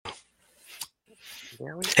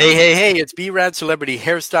There we go. Hey, it's B-Rad Celebrity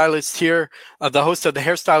Hairstylist here, the host of the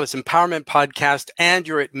Hairstylist Empowerment Podcast and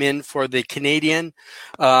your admin for the Canadian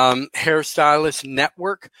Hairstylist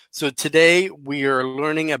Network. So today we are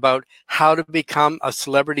learning about how to become a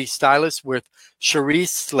celebrity stylist with Cherise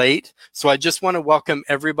Slate. So I just want to welcome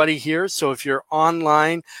everybody here. So if you're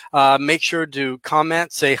online, make sure to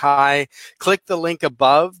comment, say hi, click the link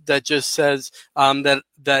above that just says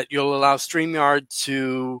that you'll allow StreamYard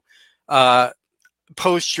to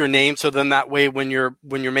post your name, so then that way when you're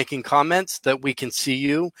making comments that we can see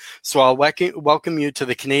you. So I'll welcome you to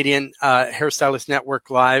the Canadian Hairstylist Network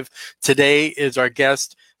Live. Today is our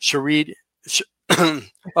guest Cherise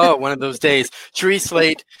one of those days, Cherise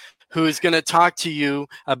Slate, who is going to talk to you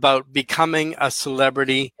about becoming a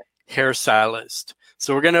celebrity hairstylist.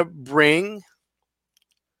 So we're going to bring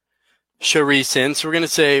Cherise in. So we're going to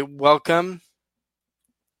say welcome.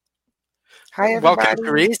 Hi, everybody. Welcome,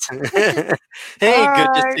 Cherise. Hey, Hi.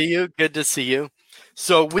 good to see you. Good to see you.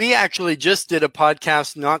 So we actually just did a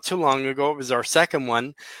podcast not too long ago. It was our second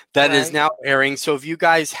one that is now airing. So if you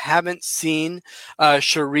guys haven't seen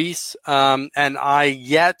Cherise and I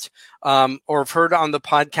yet, or have heard on the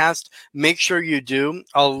podcast, make sure you do.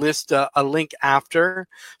 I'll list a link after.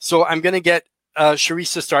 So I'm going to get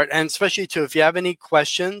Cherise to start, and especially too, if you have any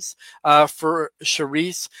questions for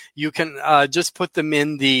Cherise, you can just put them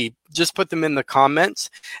in the comments,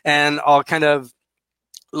 and I'll kind of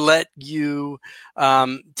let you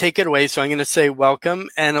take it away. So I'm going to say welcome,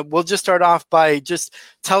 and we'll just start off by just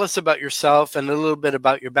tell us about yourself and a little bit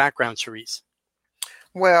about your background, Cherise.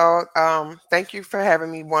 Well, thank you for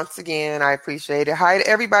having me once again. I appreciate it. Hi to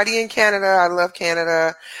everybody in Canada. I love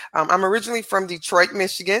Canada. I'm originally from Detroit,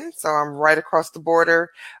 Michigan, so I'm right across the border.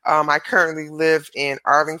 I currently live in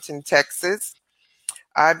Arlington, Texas.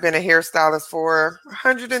 I've been a hairstylist for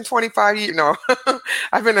 125 years. No,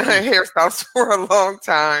 I've been a hairstylist for a long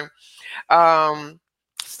time.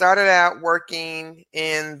 Started out working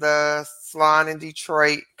in the salon in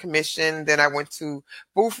Detroit, commission. Then I went to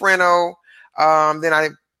booth rental.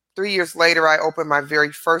 Then 3 years later, I opened my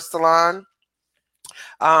very first salon.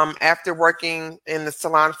 After working in the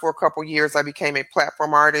salon for a couple years, I became a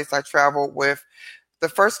platform artist. I traveled with, the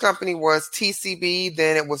first company was TCB,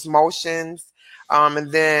 then it was Motions,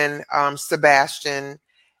 and then Sebastian.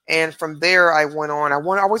 And from there, I went on.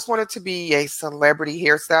 I always wanted to be a celebrity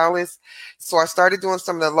hairstylist. So I started doing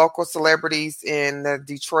some of the local celebrities in the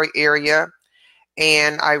Detroit area.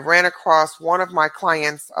 And I ran across one of my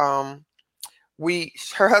clients.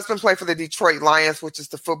 Her husband played for the Detroit Lions, which is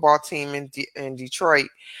the football team in Detroit.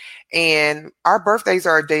 And our birthdays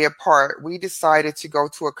are a day apart. We decided to go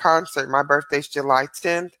to a concert. My birthday is July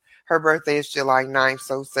 10th. Her birthday is July 9th.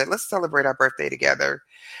 So we said, let's celebrate our birthday together.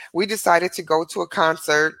 We decided to go to a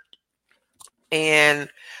concert. And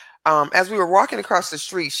as we were walking across the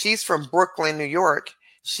street, she's from Brooklyn, New York.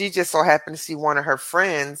 She just so happened to see one of her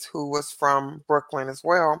friends who was from Brooklyn as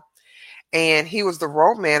well. And he was the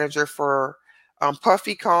road manager for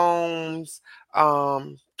Puffy Combs,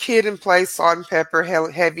 Kid and Play, Salt and Pepper,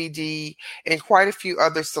 Heavy D, and quite a few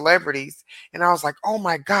other celebrities. And I was like, oh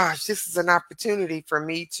my gosh, this is an opportunity for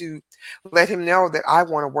me to let him know that I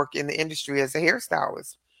want to work in the industry as a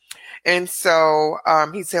hairstylist. And so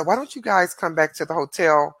he said, why don't you guys come back to the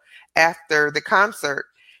hotel after the concert?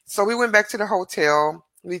 So we went back to the hotel.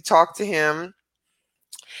 We talked to him.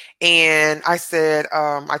 And I said,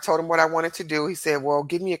 I told him what I wanted to do. He said, well,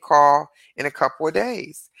 give me a call in a couple of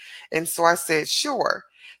days. And so I said, sure.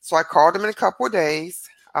 So I called him in a couple of days.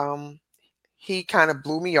 He kind of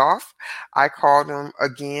blew me off. I called him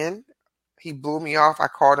again. He blew me off. I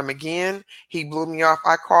called him again. He blew me off.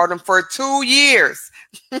 I called him for 2 years.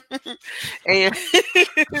 And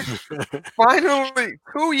finally,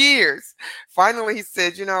 2 years. Finally, he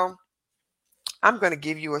said, I'm going to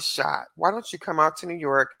give you a shot. Why don't you come out to New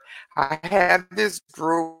York? I have this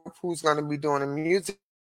group who's going to be doing a music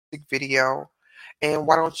video. And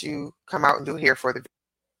why don't you come out and do hair for the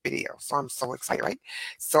video? So I'm so excited, right?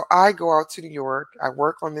 So I go out to New York. I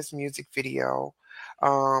work on this music video.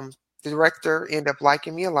 The director ended up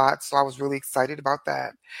liking me a lot. So I was really excited about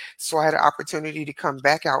that. So I had an opportunity to come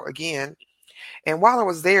back out again. And while I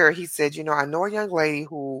was there, he said, I know a young lady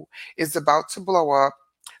who is about to blow up.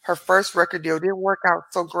 Her first record deal didn't work out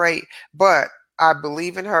so great, but I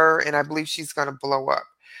believe in her and I believe she's going to blow up.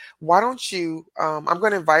 Why don't you, I'm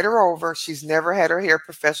going to invite her over. She's never had her hair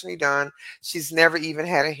professionally done. She's never even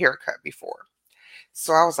had a haircut before.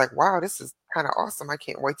 So I was like, wow, this is kind of awesome. I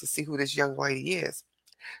can't wait to see who this young lady is.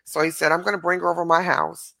 So he said, I'm going to bring her over my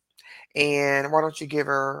house. And why don't you give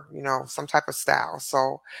her, some type of style?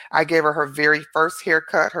 So I gave her very first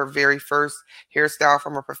haircut, her very first hairstyle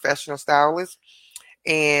from a professional stylist.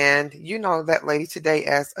 and you know that lady today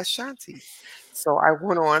as Ashanti. So I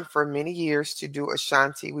went on for many years to do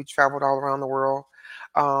Ashanti. We traveled all around the world.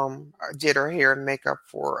 I did her hair and makeup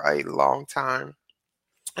for a long time.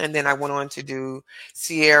 And then I went on to do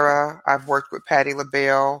Sierra. I've worked with Patti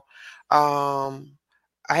LaBelle. Um,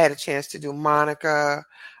 I had a chance to do Monica.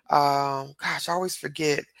 Gosh, I always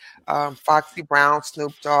forget. Foxy Brown,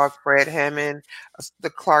 Snoop Dogg, Fred Hammond, the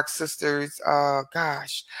Clark sisters.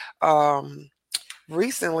 Um,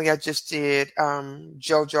 Recently I just did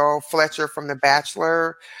JoJo Fletcher from The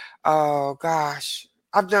Bachelor. Oh gosh.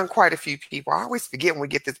 I've done quite a few people. I always forget when we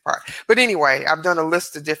get this part. But anyway, I've done a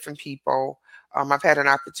list of different people. I've had an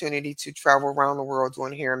opportunity to travel around the world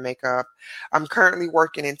doing hair and makeup. I'm currently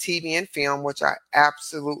working in TV and film, which I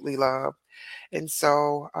absolutely love. And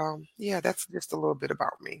so, yeah, that's just a little bit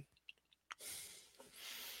about me.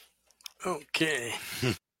 Okay.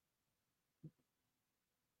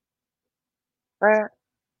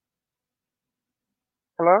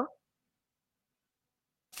 Hello?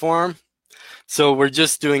 Form. So we're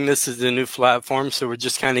just doing this as a new platform, so we're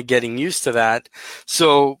just kind of getting used to that.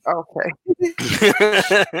 So Okay.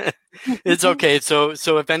 it's okay. So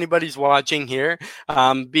if anybody's watching here,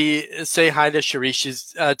 say hi to Sharice.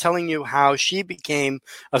 She's telling you how she became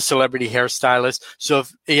a celebrity hairstylist. So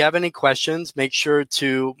if you have any questions, make sure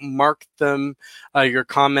to mark them, your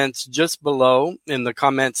comments just below in the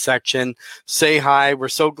comment section. Say hi. We're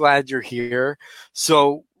so glad you're here.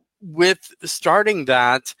 So with starting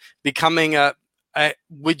that,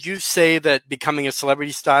 would you say that becoming a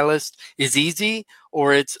celebrity stylist is easy,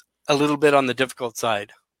 or it's a little bit on the difficult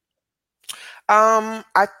side?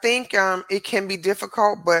 I think it can be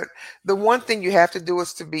difficult, but the one thing you have to do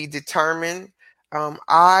is to be determined.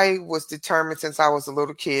 I was determined since I was a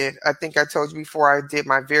little kid. I think I told you before I did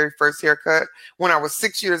my very first haircut. When I was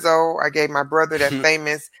 6 years old, I gave my brother that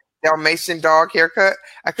famous Dalmatian dog haircut.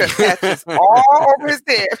 I cut patches all over his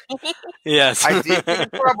head. Yes. I did get in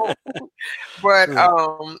trouble, but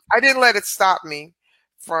I didn't let it stop me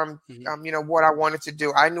from what I wanted to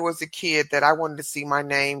do. I knew as a kid that I wanted to see my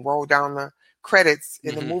name roll down the credits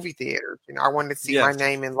in the movie theater. I wanted to see my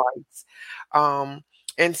name in lights.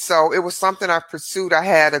 And so it was something I pursued. I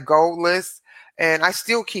had a goal list, and I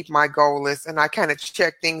still keep my goal list, and I kind of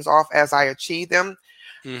check things off as I achieve them.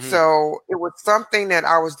 So it was something that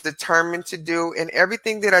I was determined to do, and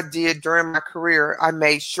everything that I did during my career, I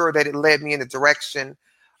made sure that it led me in the direction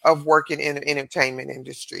of working in the entertainment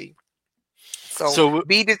industry. So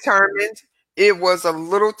be determined. It was a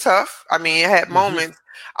little tough. I mean, it had moments.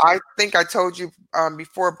 I think I told you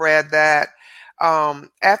before, Brad, that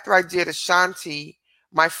after I did Ashanti,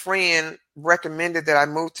 my friend recommended that I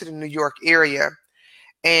move to the New York area.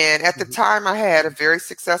 And at the time, I had a very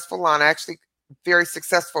successful very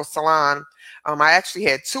successful salon. I actually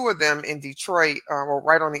had two of them in Detroit, or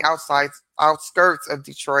right on the outskirts of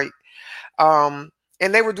Detroit. And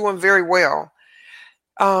they were doing very well.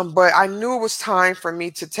 But I knew it was time for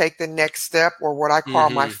me to take the next step, or what I call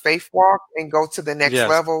my faith walk, and go to the next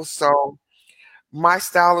level. So my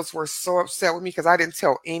stylists were so upset with me because I didn't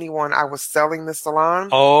tell anyone I was selling the salon.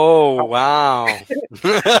 Oh, wow.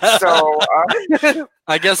 So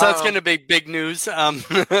I guess that's going to be big news.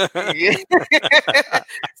 Yeah.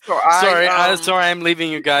 Sorry, I'm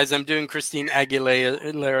leaving you guys. I'm doing Christine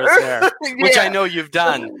Aguilera's hair, which I know you've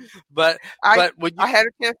done. But I had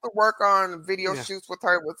a chance to work on video shoots with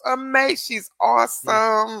her. It was amazing. She's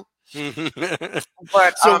awesome.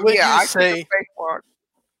 But so would you I say?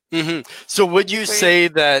 So would you say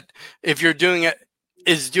that if you're doing it,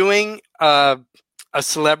 is doing a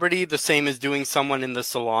celebrity the same as doing someone in the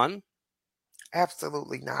salon?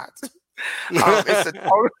 Absolutely not. It's a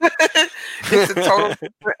total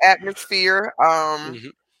different atmosphere.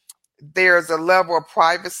 There's a level of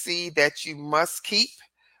privacy that you must keep.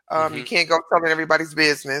 You can't go telling everybody's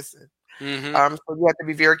business. So you have to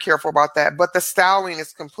be very careful about that. But the styling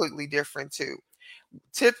is completely different too.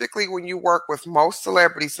 Typically, when you work with most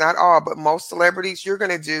celebrities, not all, but most celebrities, you're going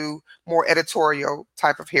to do more editorial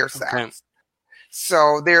type of hairstyles. Okay.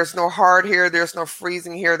 So there's no hard hair. There's no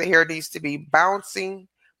freezing hair. The hair needs to be bouncing,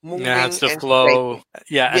 moving, and flow.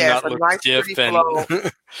 Yeah, and not a look nice, stiff pretty flow.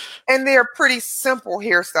 And they're pretty simple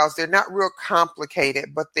hairstyles. They're not real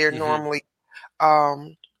complicated, but they're normally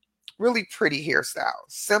really pretty hairstyles.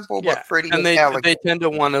 Simple but pretty and elegant. They tend to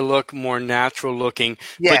want to look more natural looking.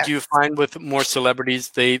 Yes. But do you find with more celebrities,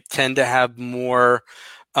 they tend to have more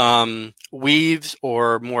weaves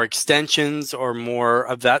or more extensions or more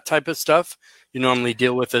of that type of stuff you normally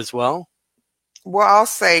deal with as well? Well, I'll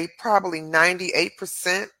say probably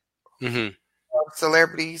 98% of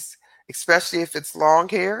celebrities, especially if it's long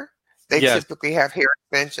hair, they typically have hair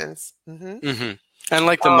extensions. And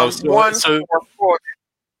like the most, One so for full.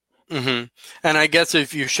 hmm And I guess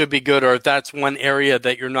if you should be good, or if that's one area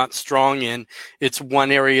that you're not strong in, it's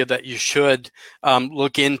one area that you should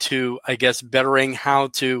look into, I guess, bettering how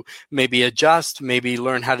to maybe adjust, maybe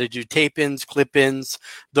learn how to do tape ins, clip ins,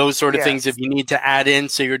 those sort of things. If Yes. you need to add in,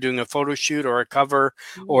 say you're doing a photo shoot or a cover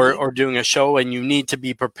Mhm. or doing a show and you need to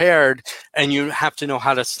be prepared and you have to know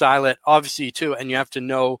how to style it, obviously, too. And you have to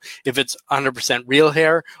know if it's 100% real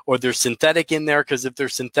hair or there's synthetic in there, because if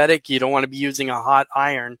there's synthetic, you don't want to be using a hot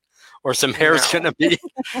iron or some hair's No. gonna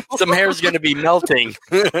be melting.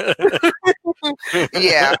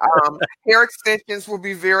 Yeah. Hair extensions will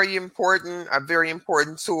be very important. A very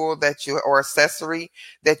important tool that you or accessory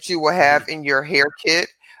that you will have in your hair kit.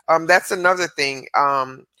 That's another thing.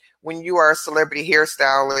 When you are a celebrity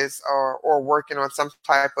hairstylist or working on some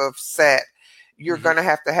type of set, you're Mhm. going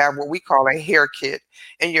to have what we call a hair kit.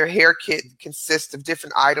 And your hair kit consists of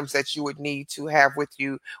different items that you would need to have with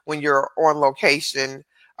you when you're on location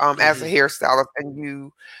as a Mhm. hairstylist.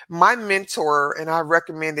 My mentor, and I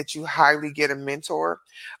recommend that you highly get a mentor.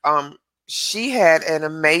 She had an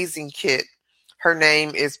amazing kit. Her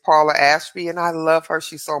name is Paula Ashby, and I love her.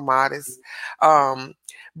 She's so modest. Um,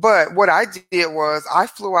 but what I did was I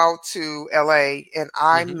flew out to LA and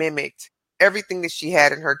I Mhm. mimicked everything that she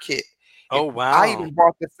had in her kit. Oh, I wow. even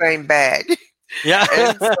bought the same bag. Yeah.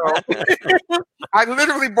 And so I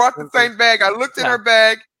literally bought the same bag. I looked in Yeah. her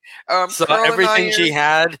bag, So curling everything she irons,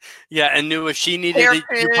 had, yeah, and knew if she needed it,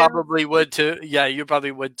 you hairpins. probably would too. Yeah, you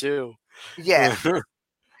probably would too. Yes.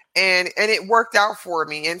 And it worked out for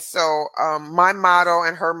me. And so my motto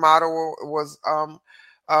and her motto was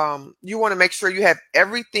you want to make sure you have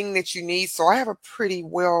everything that you need. So I have a pretty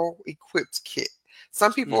well equipped kit.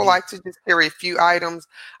 Some people Mhm. like to just carry a few items.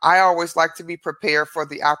 I always like to be prepared for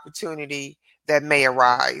the opportunity that may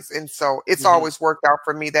arise. And so it's Mhm. always worked out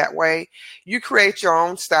for me that way. You create your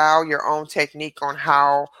own style, your own technique on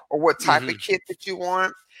how or what type of Mhm. kit that you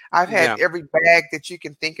want. I've had Yeah. every bag that you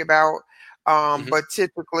can think about. Mhm. But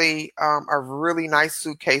typically, a really nice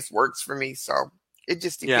suitcase works for me. So it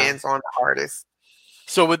just Yeah. depends on the artist.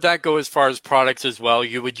 So would that go as far as products as well?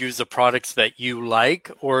 You would use the products that you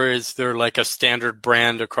like, or is there like a standard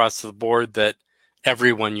brand across the board that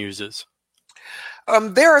everyone uses?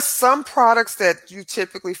 There are some products that you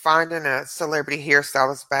typically find in a celebrity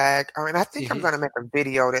hairstylist bag. And I think I'm Mhm. going to make a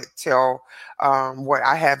video that tell what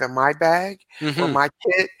I have in my bag or Mhm. my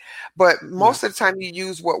kit. But Yeah. most of the time, you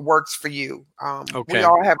use what works for you. We Okay.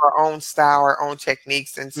 all have our own style, our own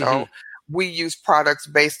techniques, and Mhm. so we use products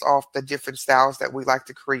based off the different styles that we like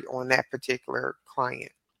to create on that particular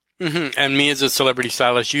client. And me as a celebrity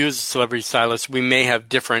stylist, you as a celebrity stylist, we may have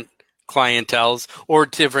different clientels or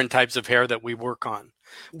different types of hair that we work on.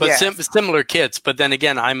 But Yes, similar kits. But then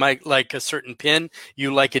again, I might like a certain pin,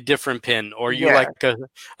 you like a different pin, or you like yes.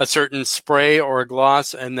 a certain spray or a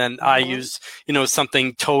gloss, and then I Mhm. use,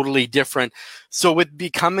 something totally different. So with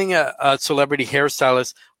becoming a celebrity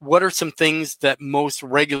hairstylist, what are some things that most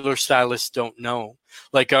regular stylists don't know?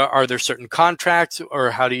 Like, are there certain contracts,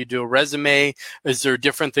 or how do you do a resume? Is there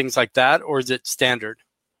different things like that, or is it standard?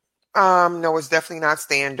 No, it's definitely not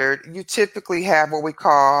standard. You typically have what we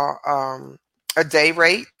call a day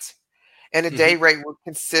rate, and a Hmm. day rate will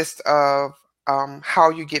consist of how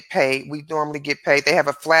you get paid. We normally get paid. They have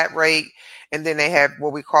a flat rate, and then they have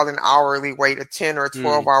what we call an hourly rate, a 10 or a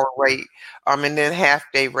 12-hour rate, and then half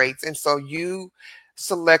day rates. And so you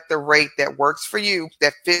select the rate that works for you,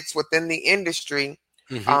 that fits within the industry,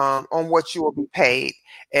 Hmm. on what you will be paid.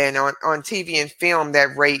 And on TV and film,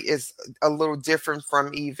 that rate is a little different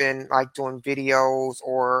from even like doing videos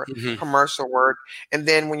or Hmm. commercial work. And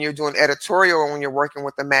then when you're doing editorial or when you're working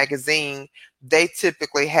with a magazine, they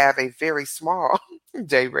typically have a very small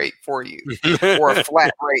day rate for you or a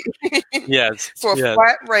flat rate. Yes. So a Yes.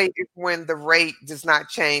 flat rate is when the rate does not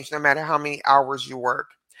change no matter how many hours you work.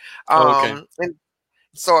 Okay. And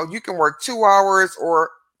so you can work 2 hours or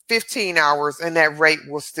 15 hours and that rate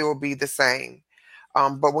will still be the same.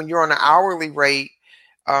 But when you're on an hourly rate,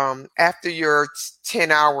 after your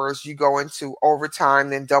 10 hours, you go into overtime,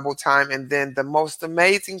 then double time, and then the most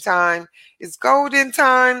amazing time is golden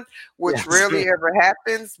time, which Yes. rarely ever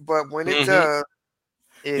happens. But when it Hmm. does,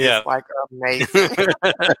 it is Yeah. like amazing.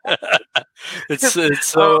 It's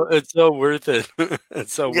so worth it.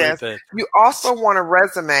 It's so Yes. worth it. You also want a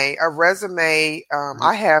resume. A resume, Mhm.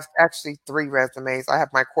 I have actually three resumes. I have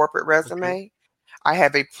my corporate Okay. resume, I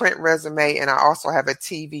have a print resume, and I also have a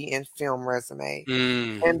TV and film resume.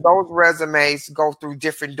 Mm. And those resumes go through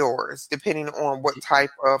different doors depending on what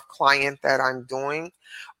type of client that I'm doing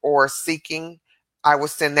or seeking. I would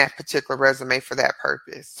send that particular resume for that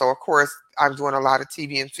purpose. So of course, I'm doing a lot of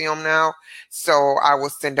TV and film now. So I will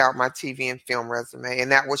send out my TV and film resume,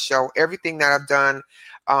 and that will show everything that I've done,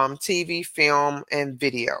 TV, film, and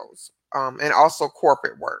videos, and also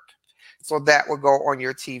corporate work. So that will go on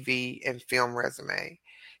your TV and film resume.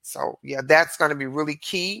 So yeah, that's going to be really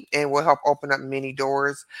key and will help open up many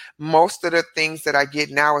doors. Most of the things that I get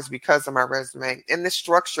now is because of my resume and the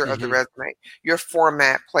structure of the resume. Your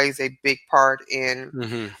format plays a big part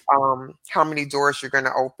in how many doors you're going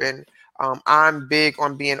to open. I'm big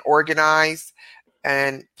on being organized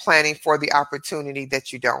and planning for the opportunity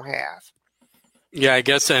that you don't have. Yeah, I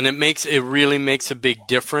guess, and it really makes a big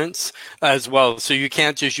difference as well. So you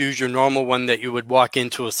can't just use your normal one that you would walk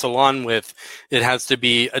into a salon with. It has to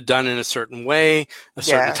be done in a certain way, a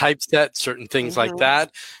certain typeset, certain things like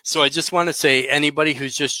that. So I just want to say, anybody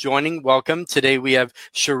who's just joining, welcome. Today we have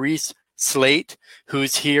Cherise Slate,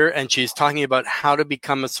 who's here, and she's talking about how to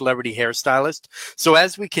become a celebrity hairstylist. So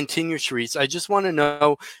as we continue, Cherise, I just want to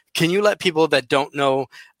know, can you let people that don't know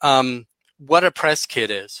what a press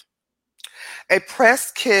kit is? A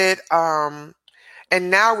press kit, and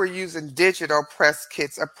now we're using digital press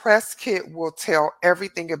kits. A press kit will tell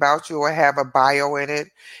everything about you. It will have a bio in it.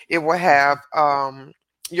 It will have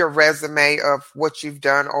your resume of what you've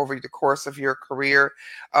done over the course of your career,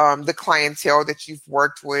 the clientele that you've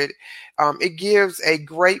worked with. It gives a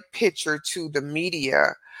great picture to the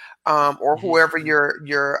media or whoever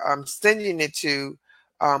you're sending it to.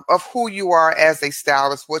 Of who you are as a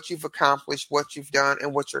stylist, what you've accomplished, what you've done,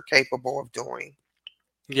 and what you're capable of doing.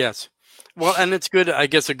 Yes. Well, and it's good, I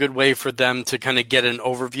guess, a good way for them to kind of get an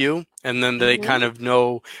overview, and then they kind of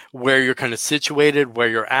know where you're kind of situated, where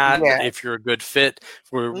you're at, if you're a good fit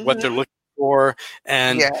for what they're looking for.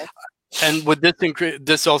 And and would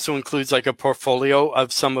this also includes like a portfolio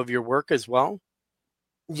of some of your work as well?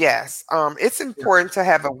 Yes, it's important to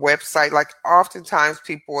have a website. Like oftentimes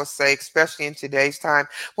people will say, especially in today's time,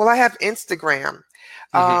 well, I have Instagram.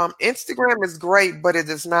 Instagram is great, but it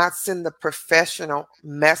does not send the professional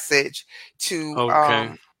message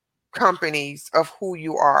to companies of who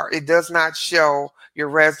you are. It does not show your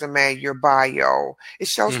resume, your bio. It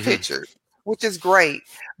shows pictures, which is great,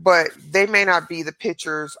 but they may not be the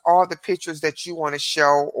pictures, all the pictures that you want to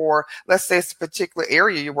show. Or let's say it's a particular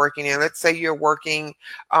area you're working in. Let's say you're working,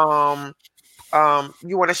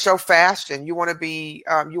 you want to show fashion. You want to be,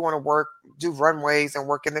 you want to do runways and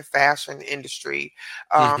work in the fashion industry.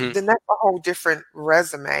 Then that's a whole different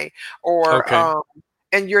resume. Or,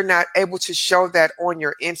 and you're not able to show that on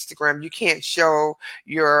your Instagram. You can't show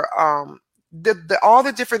your, all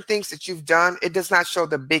the different things that you've done. It does not show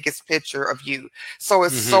the biggest picture of you. So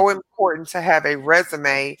it's so important to have a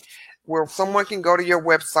resume where someone can go to your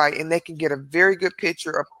website and they can get a very good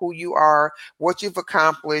picture of who you are, what you've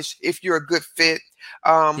accomplished, if you're a good fit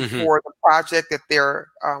for the project that they're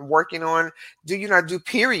working on. Do you not do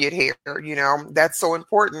period hair? You know, that's so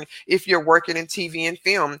important if you're working in TV and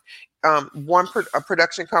film. A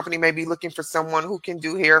production company may be looking for someone who can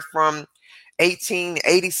do hair from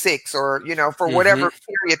 1886 or, you know, for whatever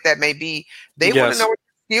period that may be. They want to know what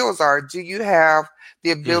your skills are. Do you have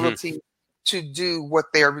the ability to do what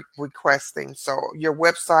they're requesting? So your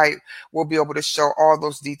website will be able to show all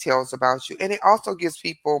those details about you. And it also gives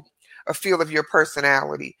people a feel of your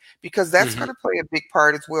personality, because that's going to play a big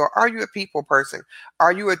part as well. Are you a people person?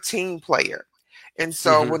 Are you a team player? And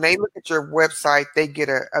so when they look at your website, they get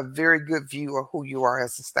a very good view of who you are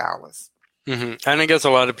as a stylist. And I guess a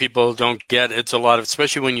lot of people don't get it's a lot of,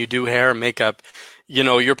 especially when you do hair and makeup, you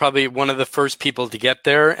know, you're probably one of the first people to get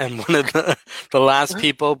there and one of the last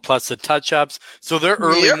people, plus the touch-ups. So they're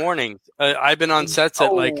early mornings. I've been on sets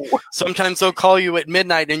at like, sometimes they'll call you at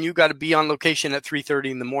midnight and you got to be on location at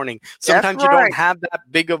 3:30 in the morning. Sometimes you don't have that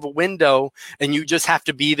big of a window and you just have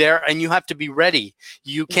to be there and you have to be ready.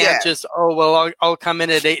 You can't just, I'll come in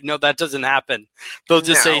at 8. No, that doesn't happen. They'll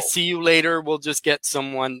just say, see you later. We'll just get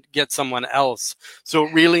someone else. So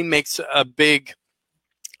it really makes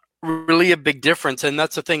really a big difference. And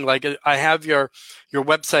that's the thing, like I have your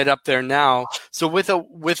website up there now. So with a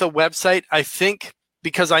website, I think,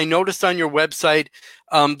 because I noticed on your website,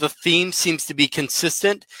 the theme seems to be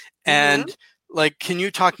consistent. And like, can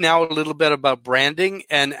you talk now a little bit about branding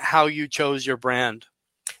and how you chose your brand?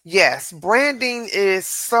 Yes, branding is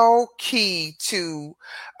so key to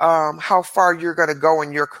how far you're going to go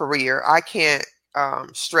in your career. I can't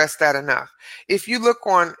stress that enough. If you look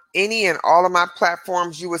on any and all of my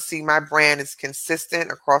platforms, you will see my brand is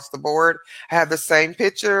consistent across the board. I have the same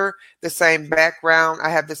picture, the same background. I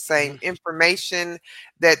have the same information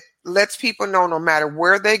that lets people know no matter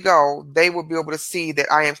where they go, they will be able to see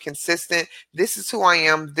that I am consistent. This is who I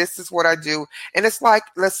am. This is what I do. And it's like,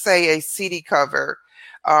 let's say, a CD cover.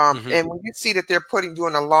 Mm-hmm. And when you see that they're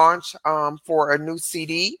doing a launch for a new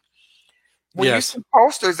CD, when you Yes. see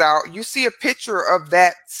posters out, you see a picture of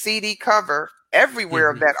that CD cover everywhere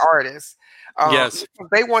of Mm-hmm. that artist. Yes.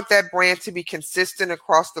 They want that brand to be consistent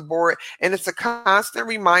across the board, and it's a constant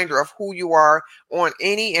reminder of who you are on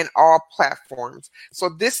any and all platforms. So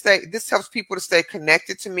this helps people to stay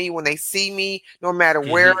connected to me when they see me, no matter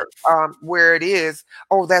Mm-hmm. where it is.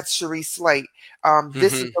 Oh, that's Cherie Slate.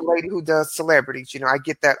 This is Mm-hmm. the lady who does celebrities. I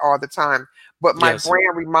get that all the time. But my Yes.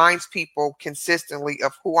 brand reminds people consistently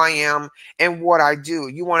of who I am and what I do.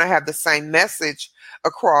 You want to have the same message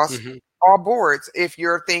across Mm-hmm. all boards. If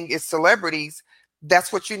your thing is celebrities,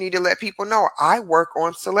 that's what you need to let people know. I work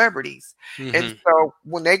on celebrities. And Mm-hmm. so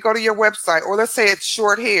when they go to your website, or let's say it's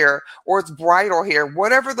short hair or it's bridal hair,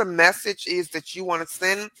 whatever the message is that you want to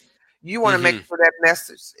send, you want to make Mm-hmm. sure that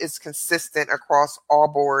message is consistent across all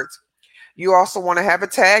boards. You also want to have a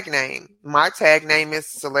tag name. My tag name is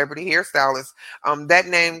Celebrity Hairstylist. That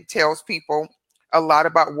name tells people a lot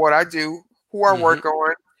about what I do, who I Mm-hmm. work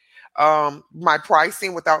on, my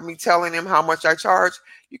pricing without me telling them how much I charge.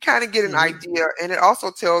 You kind of get an Mm-hmm. idea, and it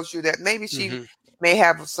also tells you that maybe she Mm-hmm. may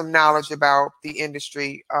have some knowledge about the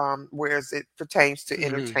industry, whereas it pertains to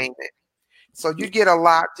Mm-hmm. entertainment. So you get a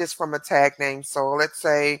lot just from a tag name. So let's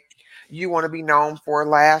say you want to be known for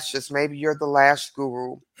lashes. Maybe you're the lash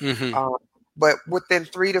guru. Mm-hmm. Um, but within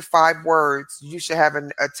 3 to 5 words, you should have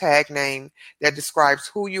a tag name that describes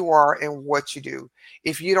who you are and what you do.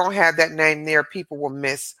 If you don't have that name there, people will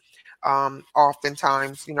miss.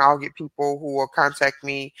 Oftentimes, I'll get people who will contact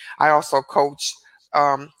me. I also coach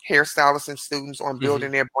hairstylists and students on Mm-hmm.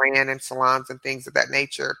 building their brand and salons and things of that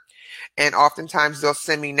nature. And oftentimes they'll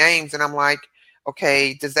send me names, and I'm like,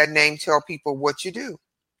 okay, does that name tell people what you do?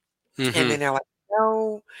 And Mm-hmm. then they're like,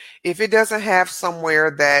 no, if it doesn't have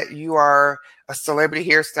somewhere that you are a celebrity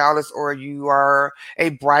hairstylist or you are a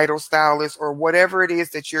bridal stylist or whatever it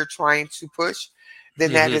is that you're trying to push,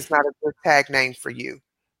 then that Mm-hmm. is not a good tag name for you.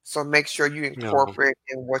 So make sure you No. incorporate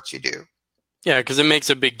in what you do. Yeah, because it makes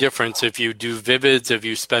a big difference if you do vivids, if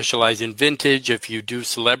you specialize in vintage, if you do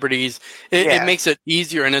celebrities. It Yes. makes it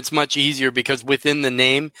easier, and it's much easier because within the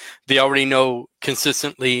name, they already know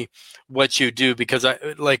consistently what you do. Because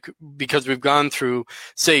we've gone through,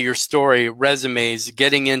 say, your story, resumes,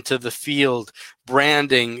 getting into the field,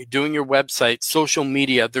 branding, doing your website, social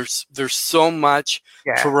media. There's so much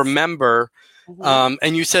to Yes. remember. Hmm.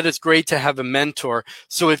 And you said it's great to have a mentor.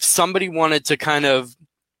 So if somebody wanted to kind of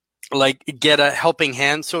like get a helping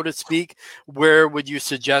hand, so to speak, where would you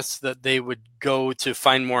suggest that they would go to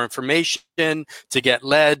find more information, to get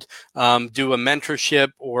led, do a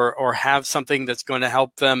mentorship, or have something that's going to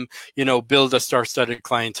help them, build a star-studded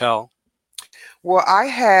clientele? Well, I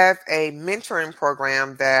have a mentoring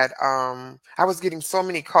program that I was getting so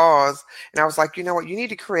many calls, and I was like, you know what, you need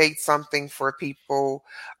to create something for people,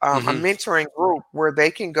 a Mm-hmm. mentoring group where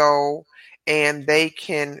they can go and they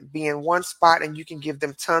can be in one spot and you can give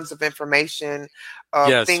them tons of information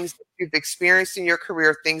of Yes. things that you've experienced in your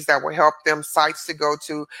career, things that will help them, sites to go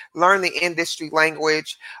to, learn the industry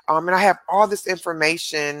language. And I have all this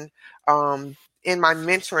information in my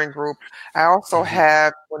mentoring group. I also Mm-hmm.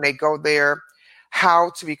 have, when they go there, how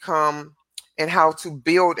to become and how to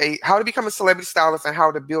become a celebrity stylist and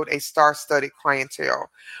how to build a star-studded clientele.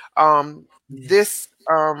 This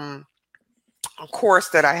course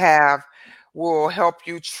that I have will help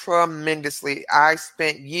you tremendously. I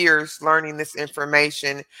spent years learning this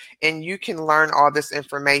information, and you can learn all this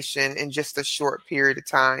information in just a short period of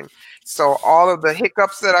time. So all of the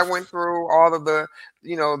hiccups that I went through, all of the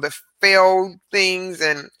failed things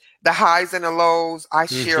and the highs and the lows, I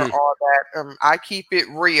share Mm-hmm. all that. I keep it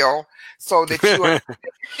real so that you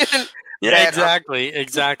understand Yeah, that.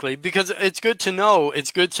 exactly. Because it's good to know.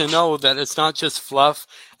 It's good to know that it's not just fluff.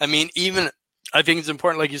 I mean, even I think it's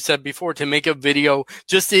important, like you said before, to make a video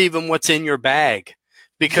just even what's in your bag,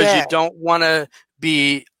 because you Yeah. don't want to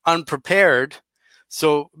be unprepared.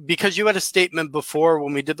 So, because you had a statement before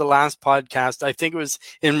when we did the last podcast, I think it was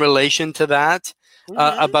in relation to that,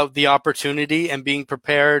 Hmm. about the opportunity and being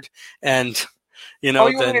prepared, and Oh,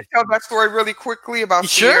 you want me to then tell that story really quickly about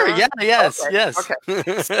sure, Sierra? yeah, yes, Okay. yes. Okay.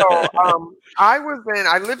 So I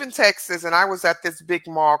live in Texas, and I was at this big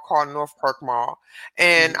mall called North Park Mall,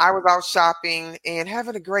 and I was out shopping and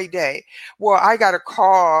having a great day. Well, I got a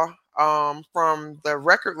call from the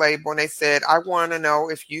record label, and they said, I want to know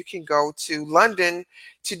if you can go to London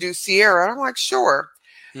to do Sierra. And I'm like, sure.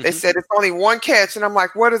 They said it's only one catch, and I'm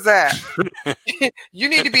like, what is that? You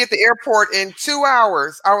need to be at the airport in 2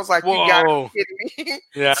 hours. I was like, Whoa. you gotta be kidding me.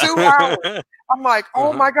 Yeah. 2 hours. I'm like,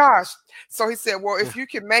 oh my gosh. So he said, well, if you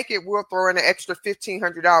can make it, we'll throw in an extra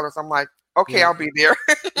 $1,500. I'm like, okay, I'll be there.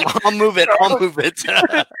 I'll move it. I'll move it.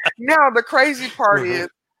 Now, the crazy part is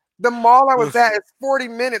the mall I was at is 40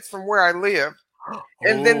 minutes from where I live.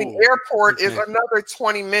 And then the airport is another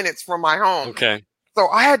 20 minutes from my home. Okay. So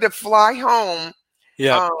I had to fly home,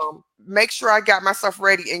 Yeah. make sure I got myself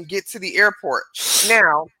ready and get to the airport.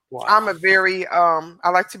 Now, I'm a very, I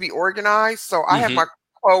like to be organized. So I have my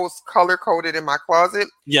clothes color coded in my closet.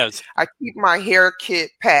 Yes. I keep my hair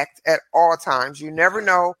kit packed at all times. You never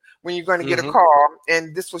know when you're going to get a call.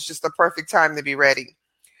 And this was just the perfect time to be ready.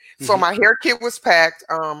 So my hair kit was packed.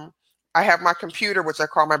 I have my computer, which I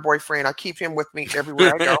call my boyfriend. I keep him with me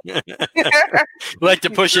everywhere I go. Like to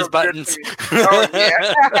push his buttons. Oh yeah,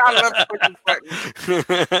 I love to push his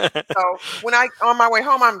buttons. So when on my way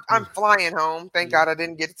home, I'm flying home. Thank God I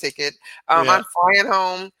didn't get a ticket. I'm flying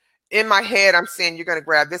home. In my head, I'm saying you're going to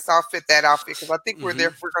grab this outfit, that outfit, because I think we're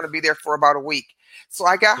going to be there for about a week. So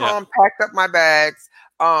I got home, packed up my bags.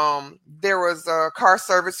 There was a car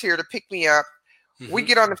service here to pick me up. We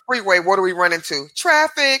get on the freeway. What do we run into?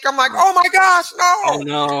 Traffic. I'm like, oh my gosh, no! Oh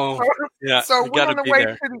no! Yeah. So we're on the way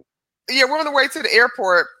we're on the way to the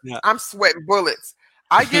airport. Yeah. I'm sweating bullets.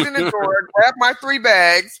 I get in the door, grab my 3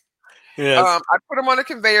 bags. Yes. I put them on a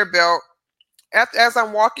conveyor belt. As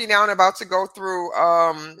I'm walking out, about to go through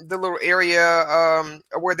the little area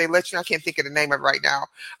where they let you. I can't think of the name of it right now.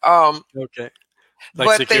 Okay.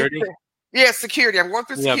 Like security. Security. I'm going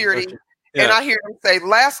through security. Okay. Yeah. And I hear him say,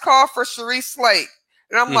 last call for Cherise Slate.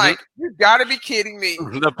 And I'm like, you got to be kidding me.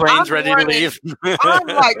 The plane's ready to leave. I'm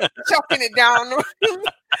like chucking it down.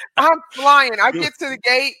 I'm flying. I get to the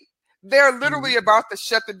gate. They're literally about to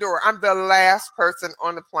shut the door. I'm the last person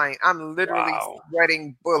on the plane. I'm literally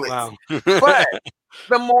sweating bullets. Wow. But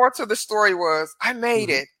the moral to the story was I made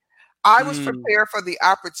it. I was prepared for the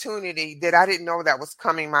opportunity that I didn't know that was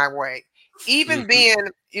coming my way. Even being,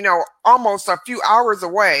 almost a few hours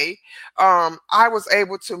away, I was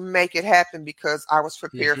able to make it happen because I was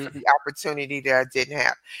prepared for the opportunity that I didn't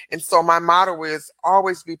have. And so my motto is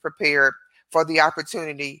always be prepared for the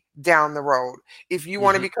opportunity down the road. If you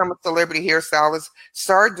want to become a celebrity hairstylist,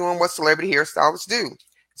 start doing what celebrity hairstylists do.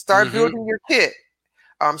 Start building your kit.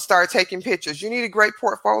 Start taking pictures. You need a great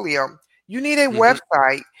portfolio. You need a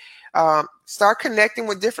website. Start connecting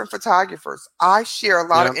with different photographers. I share a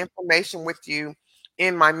lot of information with you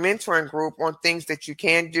in my mentoring group on things that you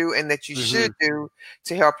can do and that you should do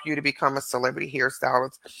to help you to become a celebrity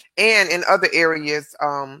hairstylist, and in other areas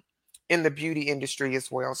in the beauty industry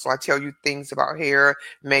as well. So I tell you things about hair,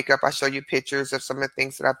 makeup. I show you pictures of some of the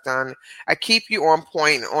things that I've done. I keep you on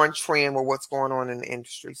point, on trend with what's going on in the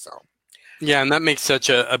industry. So. Yeah, and that makes such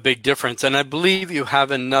a big difference. And I believe you have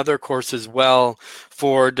another course as well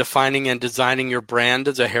for defining and designing your brand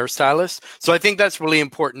as a hairstylist. So I think that's really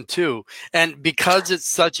important too. And because it's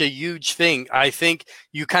such a huge thing, I think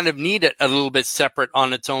you kind of need it a little bit separate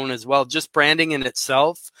on its own as well. Just branding in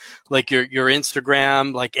itself, like your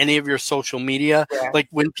Instagram, like any of your social media, like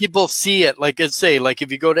when people see it, like let's say, like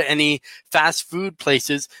if you go to any fast food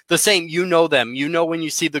places, the same, them, when you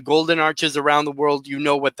see the golden arches around the world,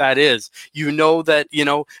 what that is. You know that,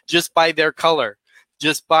 just by their color,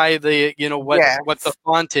 just by the, what the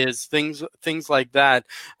font is, things like that.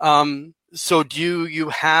 So do you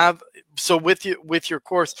have, so with your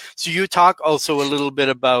course, so you talk also a little bit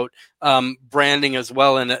about branding as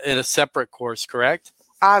well in a separate course, correct?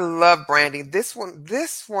 I love branding. This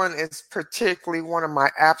one is particularly one of my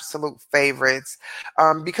absolute favorites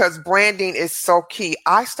because branding is so key.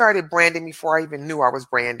 I started branding before I even knew I was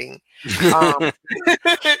branding. And I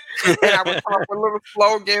would come up with little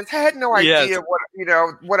slogans. I had no idea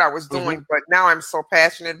what I was doing, but now I'm so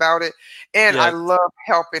passionate about it. And I love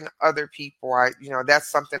helping other people.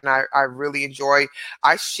 That's something I really enjoy.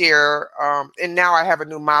 I share, and now I have a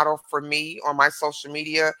new model for me on my social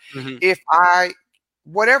media.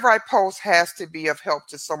 Whatever I post has to be of help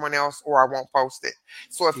to someone else or I won't post it.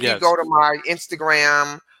 So if you go to my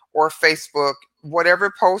Instagram or Facebook,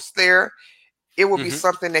 whatever post there, it will be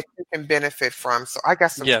something that you can benefit from. So I got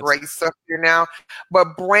some great stuff here now.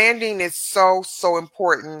 But branding is so, so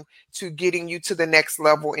important to getting you to the next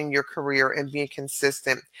level in your career and being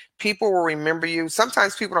consistent. People will remember you.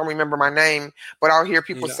 Sometimes people don't remember my name, but I'll hear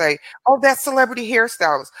people say, oh, that's celebrity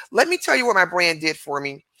hairstylist. Let me tell you what my brand did for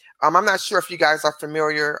me. I'm not sure if you guys are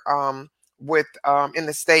familiar with in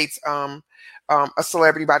the States, a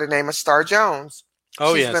celebrity by the name of Star Jones.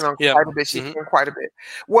 Oh, She's yes. been on Yeah. quite a bit. She's Hmm. been quite a bit.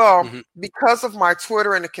 Well, Hmm. because of my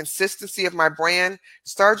Twitter and the consistency of my brand,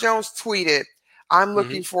 Star Jones tweeted, I'm Hmm.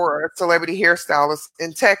 looking for a celebrity hairstylist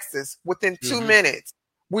in Texas. Within 2 Hmm. minutes,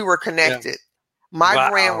 we were Yeah. connected. My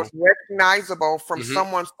brand Wow. was recognizable from Hmm.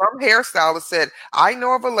 someone, some hairstylist said, I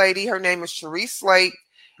know of a lady, her name is Cherise Slate.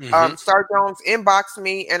 Hmm. Star Jones inboxed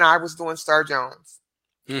me and I was doing Star Jones.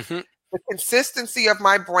 Hmm. The consistency of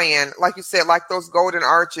my brand, like you said, like those golden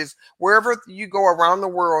arches, wherever you go around the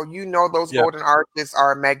world, you know those Yeah. golden arches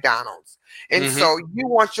are McDonald's. And Hmm. so you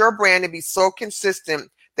want your brand to be so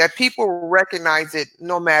consistent that people recognize it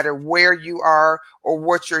no matter where you are or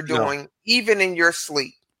what you're Yeah. doing, even in your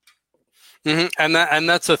sleep. And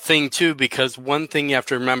that's a thing too, because one thing you have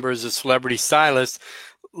to remember as a celebrity stylist,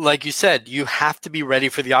 like you said, you have to be ready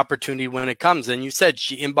for the opportunity when it comes. And you said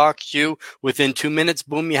she inboxed you within 2 minutes,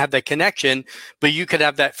 boom, you have that connection. But you could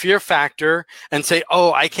have that fear factor and say,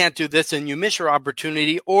 oh, I can't do this, and you miss your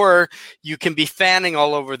opportunity. Or you can be fanning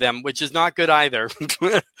all over them, which is not good either.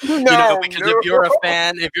 No, Because no.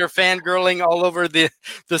 if you're fangirling all over the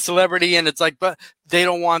celebrity, and it's like, but they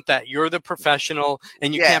don't want that. You're the professional,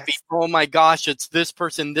 and you can't be, Yes. oh my gosh, it's this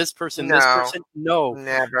person, this person, this No. person. No,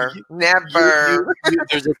 Never. you, Never.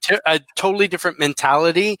 there's a totally different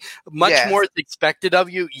mentality. Much more Yes. is expected of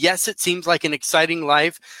you. Yes, it seems like an exciting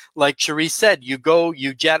life. Like Cherise said, you go,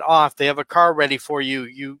 you jet off. They have a car ready for you.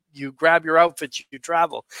 You grab your outfits, you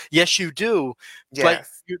travel. Yes, you do. But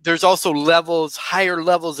Yes. there's also higher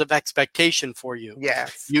levels of expectation for you.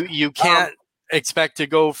 Yes. You can't expect to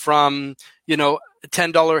go from,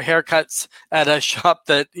 $10 haircuts at a shop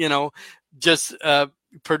that, just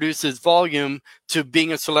produces volume to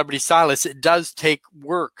being a celebrity stylist. It does take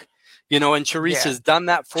work, and Cherise Yes. has done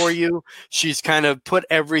that for you. She's kind of put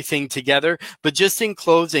everything together. But just in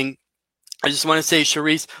closing, I just want to say,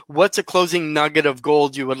 Cherise, what's a closing nugget of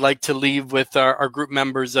gold you would like to leave with our group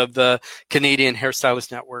members of the Canadian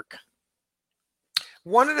Hairstylist Network?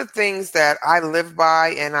 One of the things that I live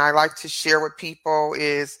by and I like to share with people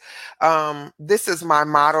is this is my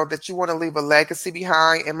motto that you want to leave a legacy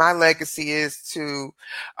behind. And my legacy is to,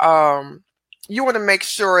 you want to make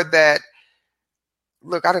sure that,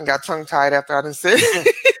 look, I done got tongue tied after I done said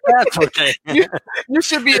That's okay. you, you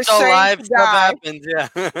should be It's all ashamed live to stuff die. happens.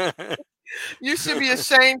 Yeah. You should be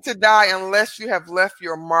ashamed to die unless you have left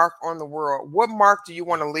your mark on the world. What mark do you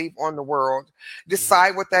want to leave on the world?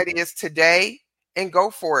 Decide what that is today and go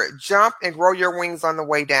for it. Jump and grow your wings on the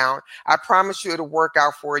way down. I promise you it'll work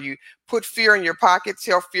out for you. Put fear in your pocket.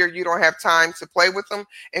 Tell fear you don't have time to play with them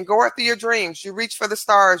and go after your dreams. You reach for the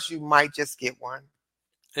stars, you might just get one.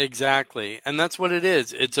 Exactly. And that's what it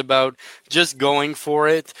is. It's about just going for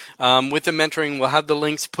it. With the mentoring, we'll have the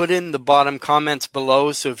links put in the bottom comments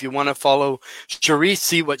below. So if you want to follow Cherise,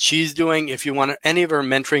 see what she's doing, if you want any of her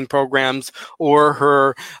mentoring programs or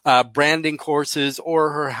her branding courses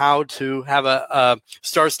or her how to have a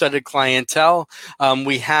star-studded clientele,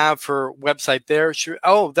 we have her website there.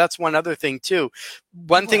 Oh, that's one other thing too.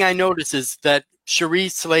 One thing I notice is that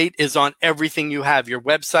Cherise Slate is on everything you have, your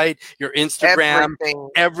website, your Instagram,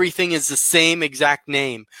 everything is the same exact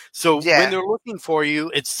name. So when they're looking for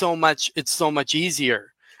you, it's so much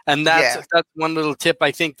easier. And that's one little tip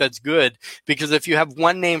I think that's good, because if you have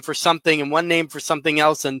one name for something and one name for something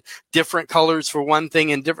else and different colors for one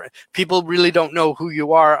thing and different, people really don't know who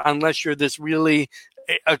you are unless you're this really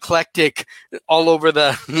eclectic, all over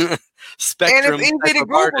the spectrum. And it's easy to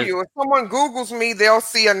Google you. If someone Googles me, they'll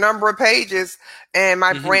see a number of pages and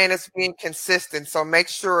my brand is being consistent. So make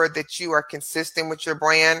sure that you are consistent with your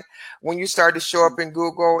brand. When you start to show up in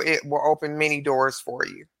Google, it will open many doors for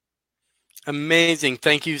you. Amazing.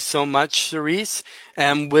 Thank you so much, Cherise.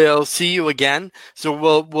 And we'll see you again. So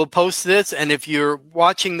we'll post this. And if you're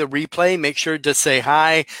watching the replay, make sure to say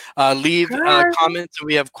hi, leave comments if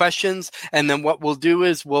we have questions. And then what we'll do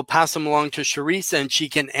is we'll pass them along to Cherise and she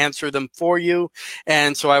can answer them for you.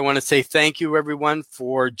 And so I want to say thank you, everyone,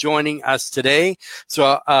 for joining us today.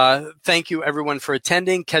 So thank you, everyone, for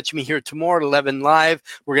attending. Catch me here tomorrow at 11 live.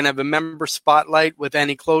 We're going to have a member spotlight with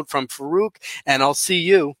Annie Claude from Farouk. And I'll see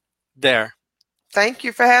you there. Thank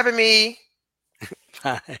you for having me.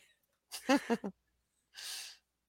 Bye.